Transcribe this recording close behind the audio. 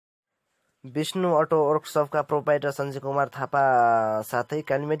Vishnu auto वर्कसपका proprietor Sanjay Kumar Thapa साथै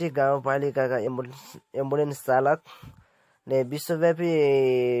कालीमेटी गाउँपालिकाका ambulance चालकले विश्वव्यापी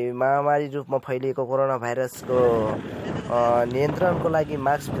महामारी रूपमा फैलिएको कोरोना भाइरसको नियन्त्रणको लागि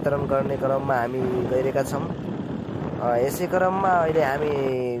मास्क वितरण गर्ने क्रममा हामी गइरहेका छौँ। यसै क्रममा अहिले हामी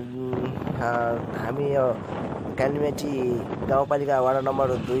कालीमेटी गाउँपालिका वडा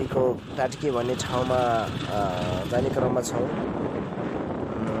नम्बर 2 को टाटकी भन्ने ठाउँमा जाने क्रममा छौँ।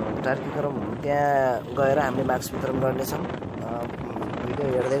 टाटकी क्रम त्यहाँ गएर हामीले मास्क वितरण गर्नेछौँ। भिडियो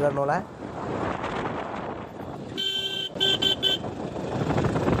हेर्दै गर्नुहोला।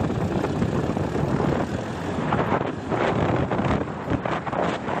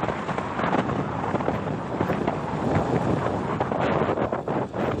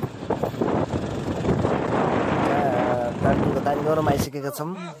 टाटकीको आइसकेका छौँ।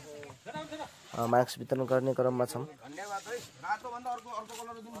 मास्क वितरण गर्ने क्रममा छौँ।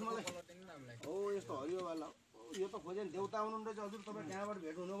 यस्तो हरियो वाला यो त खोजेन देउता हुनुहुन्छ हजुर तपाईँ कहाँबाट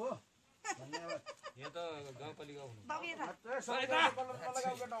भेट हुनुभयो धन्यवाद। यो त गाउँपालिका हुनु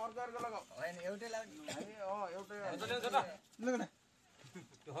हैन एउटै लाग्यो एउटै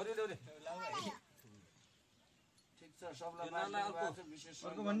हरियो ल्याउने ठीक छ सबलाई विशेष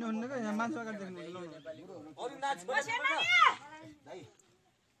अर्को भन्ने हुन्न के यहाँ मान्छे अगाडि देख्नु अरु नाच दाइ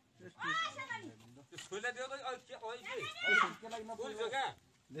छोइला दियो त के लागि नपुग्यो का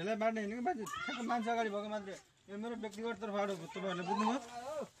धेरै बाटो हिँड्नु कि बाजे ठ्याक्क मान्छे अगाडि भएको मात्रै यो मेरो व्यक्तिगत तर्फबाट हो तपाईँहरूले बुझ्नुभयो।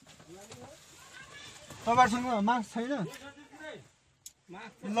 तपाईँहरूसँग मास्क छैन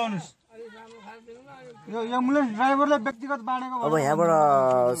लाउनुहोस्। यो एम्बुलेन्स ड्राइभरले व्यक्तिगत बाँडेको। अब यहाँबाट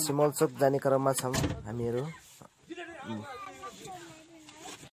सिमलचोक जाने क्रममा छौँ हामीहरू।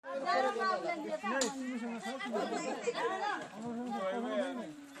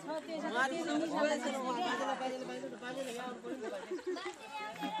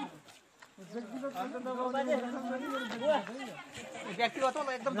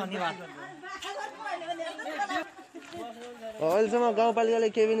 एकदम धन्यवाद। अहिलेसम्म गाउँपालिकाले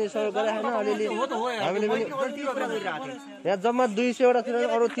केही पनि सहयोग गरेको छैन। अलिअलि हामीले पनि यहाँ जम्मा 200वटा थियो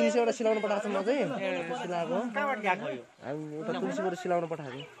अरू 300वटा सिलाउनु पठाएको छ। म चाहिँ सिलाएको हामी उता तुलसीबाट सिलाउनु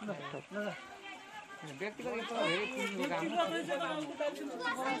पठाएको।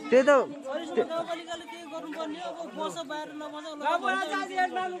 त्यही त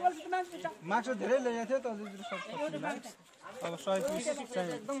माक्स धेरै ल्याएको थियो त अब 100 पिस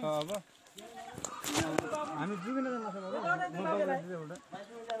चाहिँ छ। अब हामी दुईजना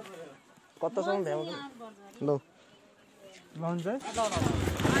कतासम्म भ्याउँछ ल हुन्छ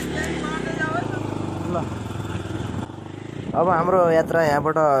ल। अब हाम्रो यात्रा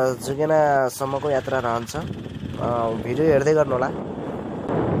यहाँबाट जुगेनासम्मको यात्रा रहन्छ। भिडियो हेर्दै गर्नु होला।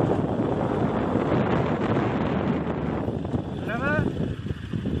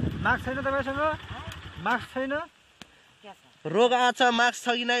 मास्क छैन तपाईसँग? मास्क छैन? रोग आछ मास्क छ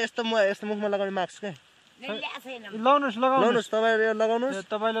कि न? यस्तो मुखमा लगाउने मास्क के लगाउनुहोस्। तपाईँले लगाउनुहोस्।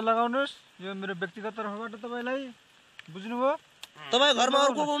 तपाईँले लगाउनुहोस्। यो मेरो व्यक्तिगत तर्फबाट तपाईँलाई बुझ्नुभयो। तपाईँ घरमा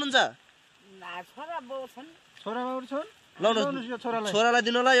अरू को हुनुहुन्छ? छोरा बाबु छन्। लगाउनुहोस् यो छोरालाई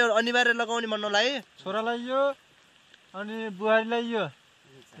दिनु होला। यो अनिवार्य लगाउने भन्नु होला है। छोरालाई यो अनि बुहारीलाई यो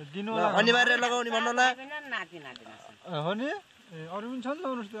दिनु होला। अनिवार्य लगाउने भन्नु होला। हो नि अरू पनि छन्।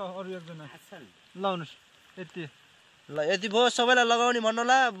 लाउनुहोस् त्यो अरू एकजना लाउनुहोस्। यति ल यति भयो। सबैलाई लगाउने भन्नु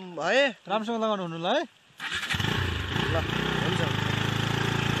होला है। राम्रोसँग लगाउनु हुनु ल है। ल हुन्छ।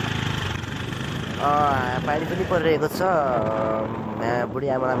 पानी पनि परिरहेको छ। बुढी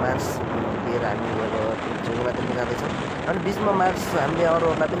आमालाई मास्क दिएर हामी अब जुगेनादेखि जाँदैछौँ। अनि बिचमा मास्क हामीले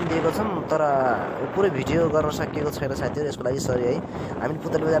अरूहरूलाई पनि दिएको छौँ। तर पुरै भिडियो गर्न सकिएको छैन साथीहरू। यसको लागि सरी है। हामी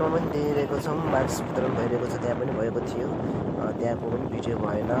पुतली बजारमा पनि दिइरहेको छौँ। मास्क वितरण भइरहेको छ। त्यहाँ पनि भएको थियो। त्यहाँको पनि भिडियो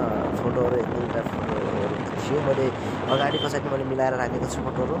भएन। फोटोहरू 1-2टा फोटोहरू थियो। मैले अगाडि पछाडि मैले मिलाएर राखेको छु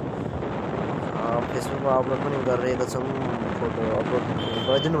फोटोहरू। फेसबुकमा अपलोड पनि गरिरहेको छौँ। फोटो अपलोड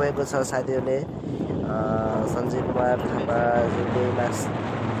गरिदिनु भएको छ साथीहरूले। सञ्जय कुमार थापाज्यूले मास्क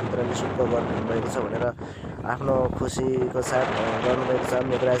वितरण निःशुल्क गर्नुभएको छ भनेर आफ्नो खुसीको साथ गर्नुभएको छ।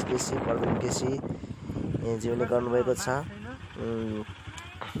 मेघराज केसी प्रदीप केसी ज्यूले गर्नुभएको छ।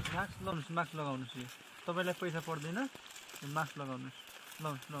 मास्क लगाउनुहोस्। तपाईँलाई पैसा पर्दैन। मास्क लगाउनुहोस्।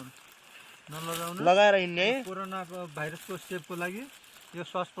 नलगाउनु लगाएर हिँड्ने है। कोरोनाको भाइरसको सेफको लागि यो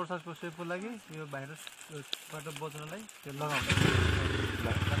श्वास प्रश्वासको सेफको लागि यो भाइरसबाट बच्नलाई त्यो लगाउनु।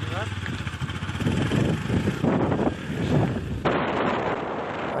 धन्यवाद।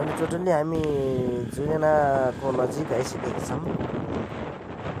 अहिले टोटल्ली हामी जुगेनाको नजिक आइसकेका छौँ।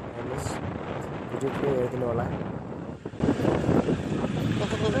 भिडियो प्ले हेरिदिनु होला।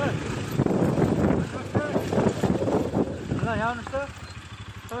 ल यहाँ आउनुहोस् त।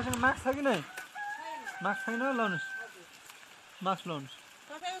 तपाईसँग मास्क छ कि नै मास्क छैन लाउनुस् मास्क लाउनुस्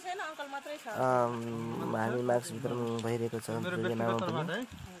हामी मास्क वितरण भइरहेको छ दुईजनामा पनि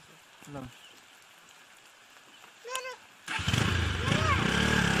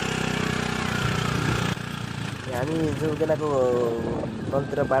हामी जो बेलाको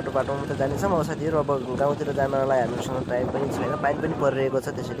तलतिर बाटोमा त जानेछौँ अब साथीहरू अब गाउँतिर जानलाई हामीसँग टाइम पनि छैन पानी पनि परिरहेको छ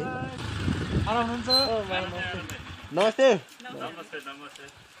त्यसैले नमस्ते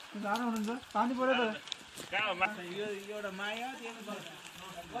पानी पर्यो त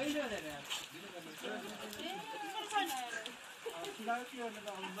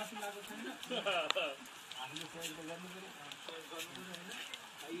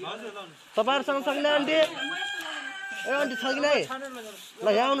तपाईँहरूसँग छ कि आन्टी ए आन्टी छ कि नै ल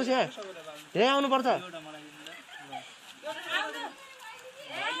यहाँ आउनुहोस् यहाँ आउनुपर्छ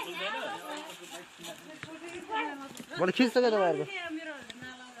बडो खिच्छ क्या तपाईँहरूको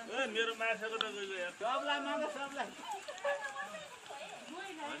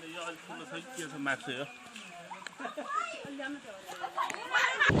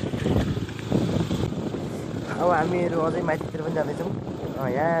अब हामीहरू अझै माथितिर पनि जाँदैछौँ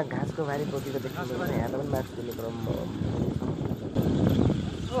यहाँ घाँसको भारी बोकेको देख्नुहुन्छ यहाँ पनि मास्क दिने क्रममा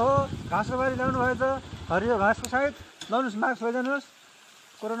ओहो घाँसको बारी ल्याउनु भयो त हरियो घाँसको साइड लाउनुहोस् मास्क लैजानुहोस्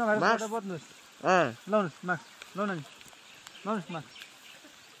कोरोना भाइरसबाट बच्नुहोस् लाउनुहोस् मास्क लाउनु नि लाउनुहोस् मास्क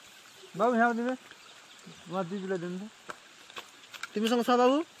बाबु यहाँ दिने उहाँ दिदीलाई दिनु त तिमीसँग छ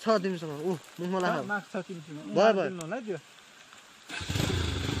बाबु छ तिमीसँग मलाई मास्क छ तिमीसँग भयो भयो होला त्यो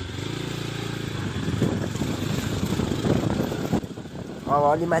अब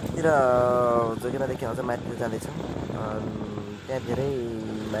अलि माथितिर जोगिनादेखि अझ माथितिर जाँदैछौँ त्यहाँ धेरै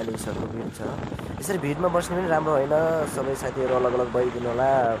मानिसहरूको भिड छ यसरी भिडमा बस्नु पनि राम्रो होइन सबै साथीहरू अलग अलग भइदिनु होला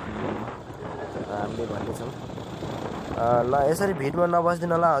हामीले भन्दैछौँ ल यसरी भिडमा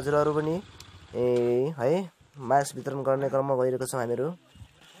नबस्दिनु होला हजुरहरू पनि ए है मास्क वितरण गर्ने क्रममा गइरहेको छौँ हामीहरू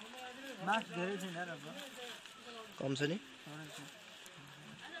कम छ नि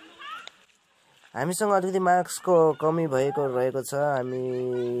हामीसँग अलिकति मास्कको कमी भएको रहेको छ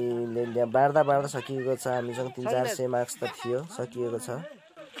हामीले बाँड्दा सकिएको छ हामीसँग 300-400 मास्क त थियो सकिएको छ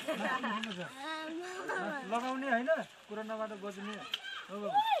लगाउने हैन कोरोनाबाट बच्ने हो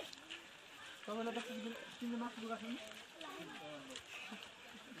तपाईलाई त किन मास्क लगाएको छैन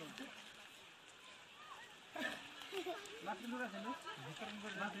मास्क लगाएको छैन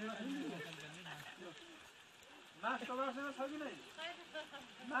मास्क लगाएको छ कि नै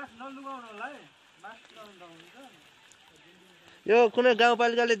मास्क नलगाउनु होला है मास्क लगाउनु यो कुनै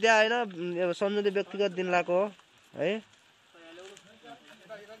गाउँपालिकाले दिए हैन सम्झौता व्यक्तिगत दिन लाको हो है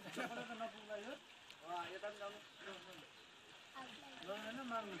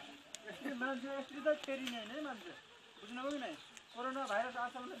मान्छे यस्तै त फेरिने हैन मान्छे बुझ्नुभयो कि नै कोरोना भाइरस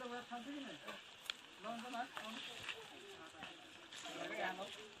आछ भने त उहाँ थाहा छ कि नै लाउनु त मास्क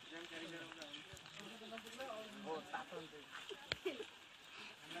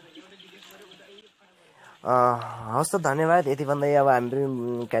हस् त धन्यवाद यति भन्दै अब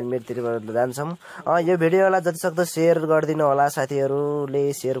हामी क्यानमेटतिर जान्छौँ यो भिडियोलाई जतिसक्दो सेयर गरिदिनु होला साथीहरूले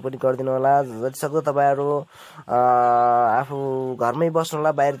सेयर पनि गरिदिनु होला जतिसक्दो तपाईँहरू आफू घरमै बस्नु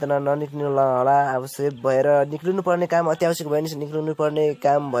होला बाहिरतिर ननिक्लिनु होला अब सेफ भएर निक्लिनु पर्ने काम अत्यावश्यक भयो भने निक्लिनु पर्ने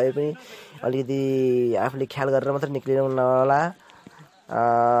काम भए पनि अलिकति आफूले ख्याल गरेर मात्र निक्लिनु होला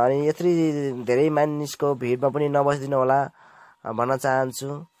अनि यत्रो धेरै मानिसको भिडमा पनि नबसिदिनु होला भन्न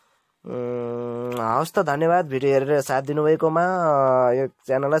चाहन्छु हस् त धन्यवाद भिडियो हेरेर साथ दिनुभएकोमा यो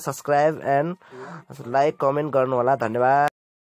च्यानललाई सब्सक्राइब एन्ड लाइक कमेन्ट गर्नु होला धन्यवाद।